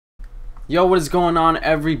Yo, what is going on,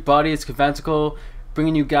 everybody? It's Conventicle,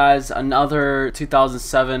 bringing you guys another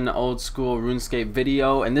 2007 old school RuneScape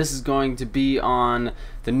video, and this is going to be on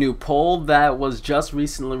the new poll that was just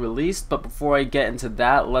recently released. But before I get into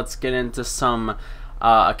that, let's get into some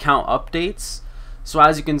account updates. So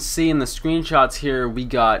as you can see in the screenshots here, we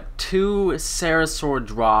got 2 Sarah Sword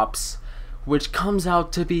drops, which comes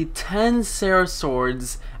out to be 10 Sarah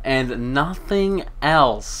Swords and nothing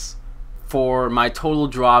else for my total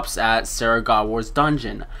drops at Sarah God War's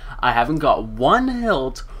dungeon. I haven't got one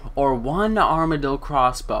hilt or one armadyl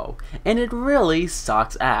crossbow, and it really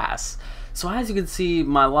sucks ass. So as you can see,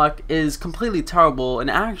 my luck is completely terrible, and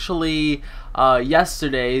actually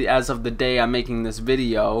yesterday, as of the day I'm making this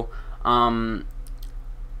video,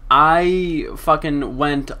 I fucking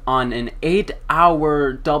went on an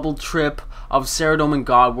 8-hour double trip of saradomin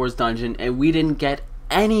God War's dungeon, and we didn't get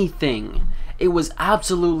anything. It was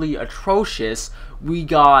absolutely atrocious. We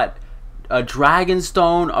got a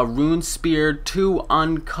dragonstone, a rune spear, 2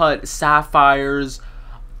 uncut sapphires,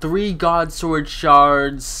 3 god sword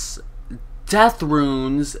shards, death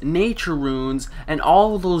runes, nature runes, and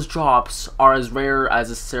all of those drops are as rare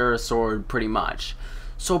as a Sarah sword pretty much.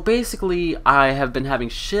 So basically, I have been having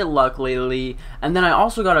shit luck lately, and then I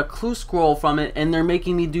also got a clue scroll from it, and they're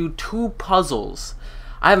making me do 2 puzzles.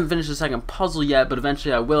 I haven't finished the second puzzle yet, but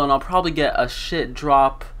eventually I will, and I'll probably get a shit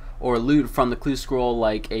drop or loot from the clue scroll,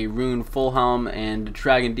 like a rune full helm and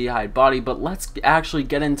dragon d'hide body. But let's actually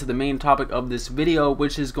get into the main topic of this video,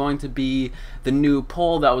 which is going to be the new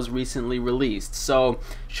poll that was recently released. So,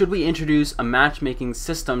 should we introduce a matchmaking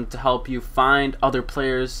system to help you find other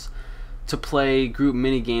players to play group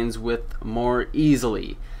minigames with more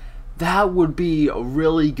easily? That would be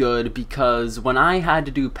really good, because when I had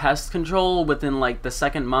to do pest control within like the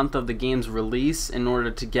second month of the game's release in order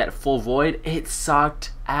to get full void, it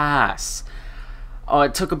sucked ass.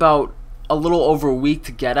 It took about a little over a week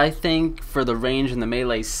to get, I think, for the range and the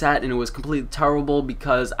melee set, and it was completely terrible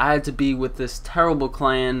because I had to be with this terrible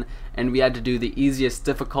clan and we had to do the easiest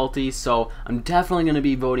difficulty. So I'm definitely going to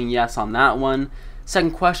be voting yes on that one.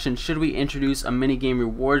 Second question, should we introduce a minigame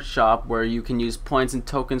reward shop where you can use points and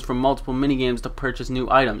tokens from multiple minigames to purchase new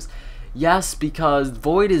items? Yes, because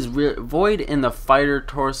Void and the fighter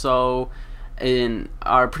torso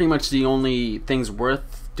are pretty much the only things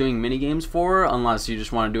worth doing minigames for, unless you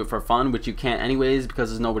just want to do it for fun, which you can't anyways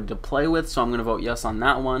because there's nobody to play with, so I'm going to vote yes on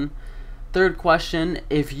that one. Third question,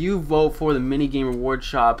 if you vote for the minigame reward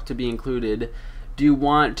shop to be included, do you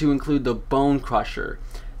want to include the Bone Crusher?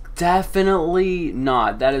 Definitely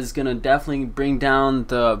not. That is going to definitely bring down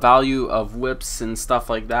the value of whips and stuff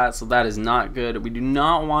like that, so that is not good. We do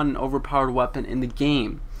not want an overpowered weapon in the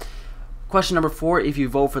game. Question number 4, if you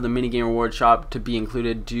vote for the minigame reward shop to be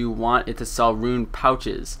included, do you want it to sell rune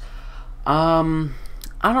pouches? I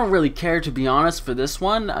don't really care, to be honest, for this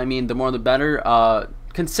one. I mean, the more the better.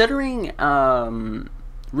 Considering rune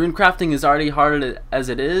crafting is already hard as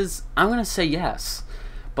it is, I'm going to say yes.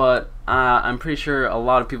 But I'm pretty sure a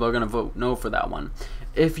lot of people are going to vote no for that one.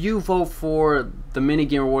 If you vote for the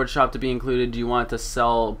minigame reward shop to be included, do you want to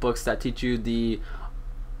sell books that teach you the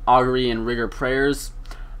augury and rigor prayers?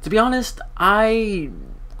 To be honest, I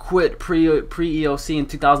quit pre-EOC in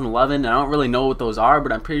 2011, and I don't really know what those are,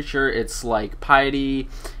 but I'm pretty sure it's like piety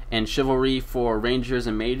and chivalry for rangers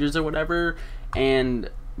and mages or whatever, and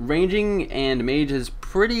ranging and mage is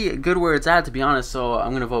pretty good where it's at, to be honest, so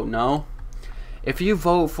I'm going to vote no. If you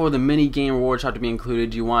vote for the mini game reward shop to be included,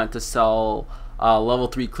 do you want it to sell level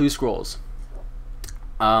 3 clue scrolls?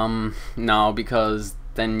 No, because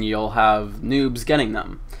then you'll have noobs getting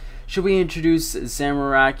them. Should we introduce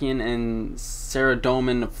zamorakian and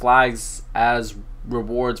saradomin flags as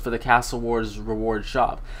rewards for the Castle Wars reward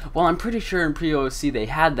shop? Well, I'm pretty sure in pre-OC they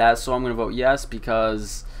had that, so I'm going to vote yes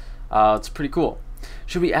because it's pretty cool.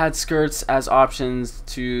 Should we add skirts as options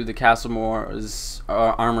to the Castle Wars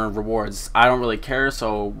armor rewards? I don't really care,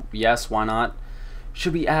 so yes, why not?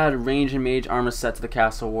 Should we add range and mage armor set to the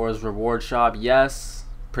Castle Wars reward shop? Yes,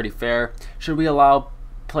 pretty fair. Should we allow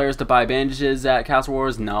players to buy bandages at Castle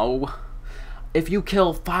Wars? No. If you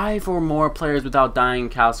kill 5 or more players without dying in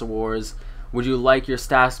Castle Wars, would you like your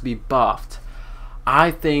stats to be buffed?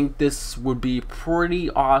 I think this would be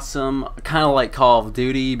pretty awesome, kind of like Call of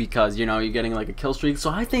Duty, because, you know, you're getting like a kill streak.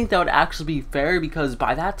 So I think that would actually be fair, because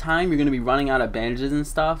by that time you're going to be running out of bandages and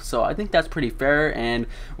stuff. So I think that's pretty fair, and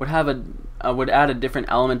would add a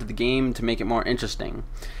different element to the game to make it more interesting.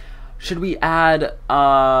 Should we add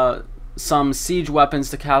some siege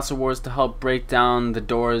weapons to Castle Wars to help break down the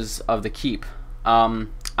doors of the keep? I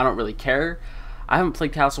don't really care. I haven't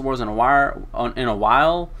played Castle Wars in a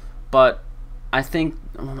while, but I think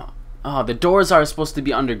The doors are supposed to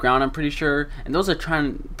be underground, I'm pretty sure, and those are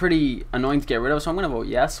pretty annoying to get rid of, so I'm gonna vote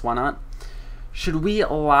yes. Why not? Should we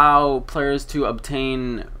allow players to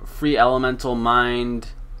obtain free elemental, mind,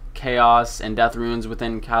 chaos, and death runes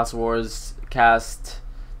within Castle Wars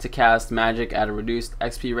to cast magic at a reduced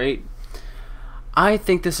XP rate? I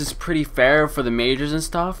think this is pretty fair for the majors and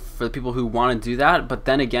stuff, for the people who want to do that, but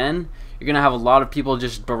then again, you're going to have a lot of people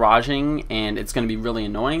just barraging, and it's going to be really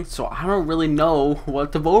annoying, so I don't really know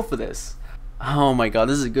what to vote for this. Oh my god,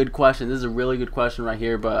 this is a good question. This is a really good question right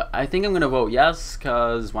here, but I think I'm going to vote yes,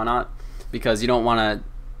 because why not? Because you don't want to,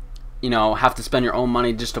 you know, have to spend your own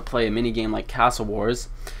money just to play a mini game like Castle Wars.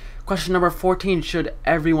 Question number 14, should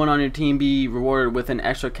everyone on your team be rewarded with an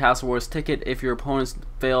extra Castle Wars ticket if your opponents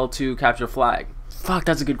fail to capture a flag? Fuck,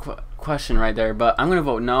 that's a good question right there, but I'm going to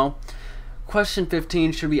vote no. Question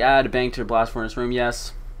 15, should we add a bank to your blast furnace room?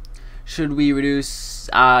 Yes. Should we reduce?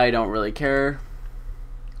 I don't really care.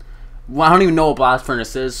 Well, I don't even know what blast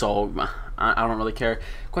furnace is, so I don't really care.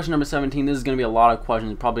 Question number 17, this is going to be a lot of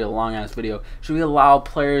questions, probably a long ass video. Should we allow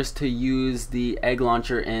players to use the egg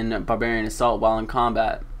launcher in Barbarian Assault while in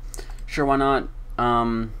combat? Sure, why not?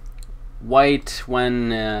 White when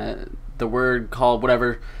the word called,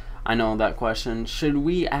 whatever. I know that question. Should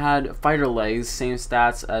we add fighter legs, same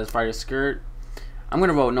stats as fighter skirt? I'm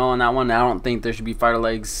gonna vote no on that one. I don't think there should be fighter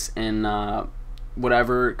legs in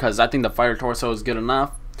whatever, because I think the fighter torso is good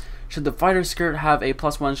enough. Should the fighter skirt have a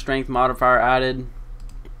 +1 strength modifier added?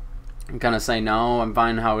 I'm gonna say no. I'm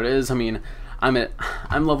fine how it is. I mean, I'm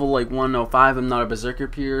level like 105. I'm not a berserker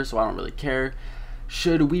peer, so I don't really care.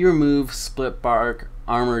 Should we remove split bark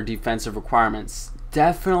armor defensive requirements?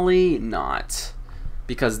 Definitely not,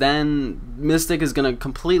 because then Mystic is going to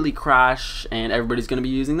completely crash and everybody's going to be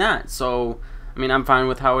using that. So, I mean, I'm fine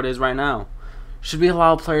with how it is right now. Should we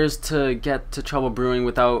allow players to get to trouble brewing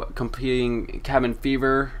without completing cabin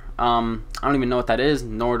fever? I don't even know what that is,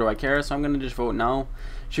 nor do I care, so I'm going to just vote no.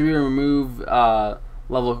 Should we remove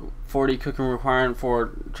level 40 cooking requirement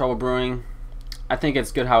for trouble brewing? I think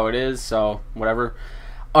it's good how it is, so whatever.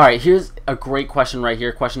 Alright, here's a great question right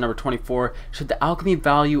here. Question number 24. Should the alchemy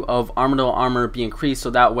value of armadyl armor be increased so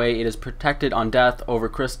that way it is protected on death over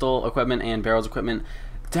crystal equipment and barrels equipment?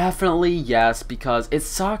 Definitely yes, because it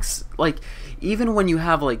sucks. Like, even when you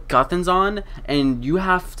have like Guthans on and you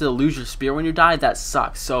have to lose your spear when you die, that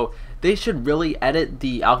sucks. So they should really edit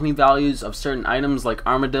the alchemy values of certain items like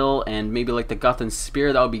armadyl and maybe like the Guthan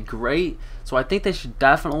spear. That would be great. So I think they should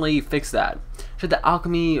definitely fix that. Should the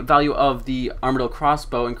alchemy value of the armadyl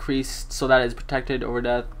crossbow increase so that it's protected over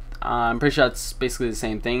death? I'm pretty sure that's basically the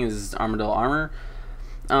same thing as armadyl armor.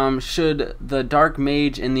 Should the dark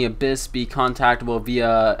mage in the abyss be contactable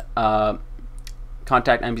via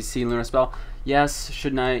contact NPC lunar spell? Yes.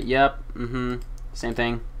 Shouldn't I? Yep. Same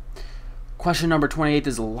thing. Question number 28.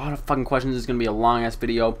 There's a lot of fucking questions. This is going to be a long ass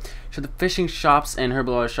video. Should the fishing shops and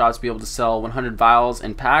herbal shops be able to sell 100 vials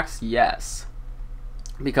in packs? Yes.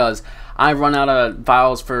 Because I've run out of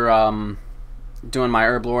vials for doing my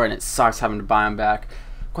herb lore and it sucks having to buy them back.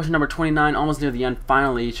 Question number 29, almost near the end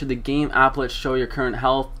finally. Should the game applet show your current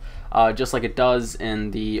health just like it does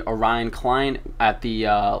in the Orion client at the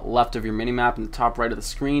left of your minimap in the top right of the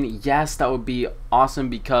screen? Yes, that would be awesome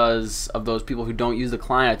because of those people who don't use the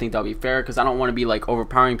client. I think that would be fair because I don't want to be like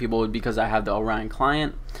overpowering people because I have the Orion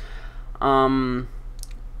client.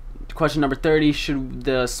 Question number 30, should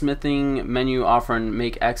the smithing menu offer an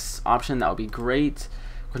make X option? That would be great.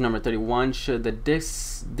 Question number 31, should the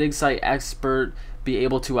dig site expert be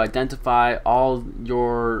able to identify all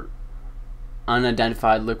your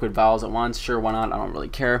unidentified liquid vials at once? Sure, why not? I don't really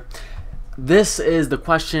care. This is the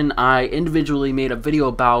question I individually made a video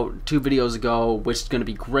about 2 videos ago, which is going to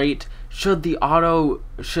be great. Should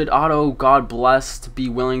Otto, God blessed, be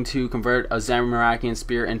willing to convert a zamorakian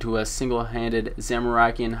spear into a single-handed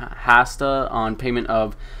zamorakian hasta on payment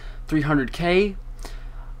of 300k?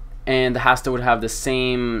 And the hasta would have the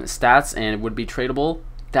same stats and it would be tradable.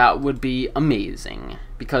 That would be amazing,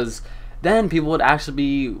 because then people would actually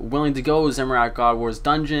be willing to go Zamorak God Wars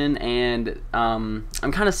dungeon, and I'm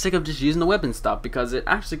kind of sick of just using the whip and stuff because it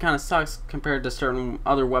actually kind of sucks compared to certain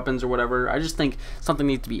other weapons or whatever. I just think something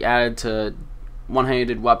needs to be added to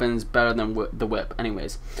one-handed weapons better than the whip.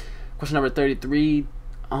 Anyways, question number 33,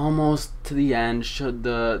 almost to the end. Should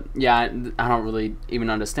the, I don't really even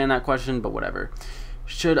understand that question, but whatever.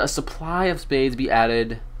 Should a supply of spades be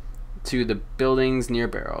added to the buildings near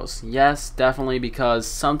barrows? Yes, definitely, because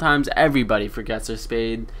sometimes everybody forgets their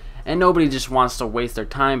spade and nobody just wants to waste their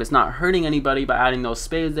time. It's not hurting anybody by adding those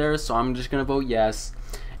spades there, so I'm just gonna vote yes.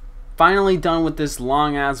 Finally done with this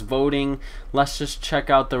long ass voting. Let's just check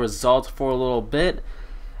out the results for a little bit.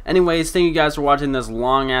 Anyways, thank you guys for watching this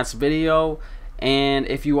long ass video, and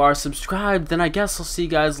if you are subscribed, then I guess I'll see you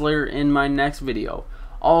guys later in my next video.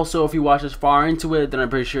 Also, if you watched this far into it, then I'm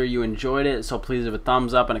pretty sure you enjoyed it, so please leave a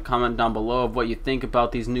thumbs up and a comment down below of what you think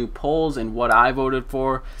about these new polls and what I voted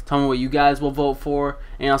for. Tell me what you guys will vote for,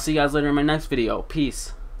 and I'll see you guys later in my next video.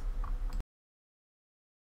 Peace.